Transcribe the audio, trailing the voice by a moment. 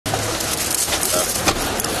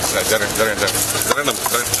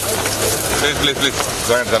Please.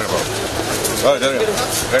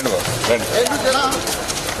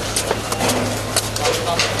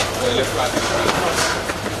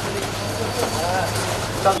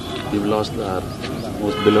 We've lost our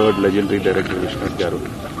most beloved legendary director Viswanath garu.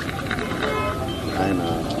 And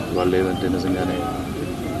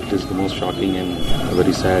it is the most shocking and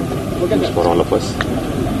very sad news for all of us.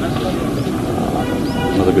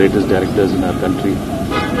 One of the greatest directors in our country,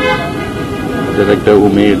 a director who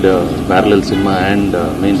made parallel cinema and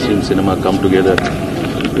mainstream cinema come together.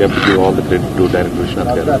 We have to give all the credit to director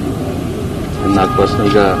Viswanath garu. And నాకు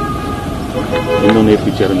పర్సనల్గా ఎన్నో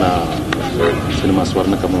నేర్పించారు నా cinema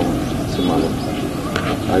స్వర్ణకమలం సినిమాలో.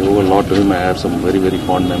 I owe a lot to him. I have some very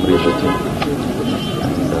fond memories with him.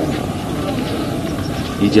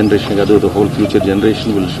 And each generation, the whole future generation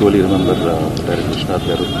will surely remember Director Viswanath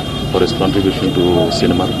garu for his contribution to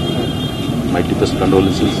cinema. My deepest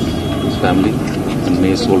condolences to his family and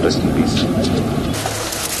may his soul rest in peace.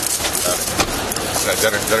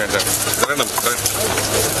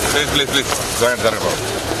 Please.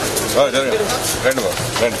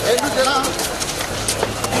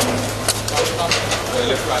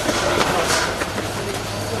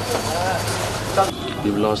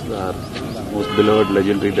 We've lost our most beloved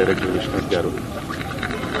legendary director Viswanath garu.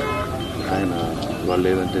 And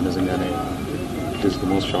it is the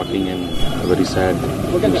most shocking and very sad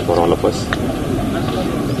news for all of us.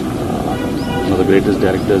 One of the greatest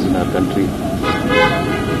directors in our country,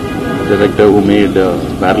 a director who made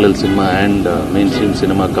parallel cinema and mainstream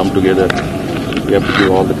cinema come together. We have to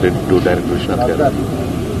give all the credit to director Viswanath garu.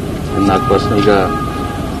 And నాకు పర్సనల్గా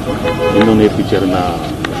ఎన్నో నేర్పించారు నా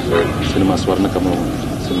cinema స్వర్ణకమలం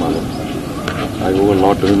సినిమాలో. I owe a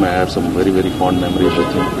lot to him. I have some very fond memories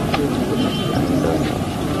with him.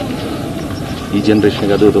 And each generation,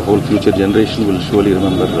 the whole future generation will surely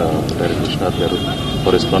remember Director Viswanath garu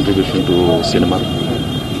for his contribution to cinema.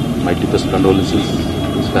 My deepest condolences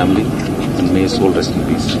to his family and may his soul rest in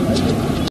peace.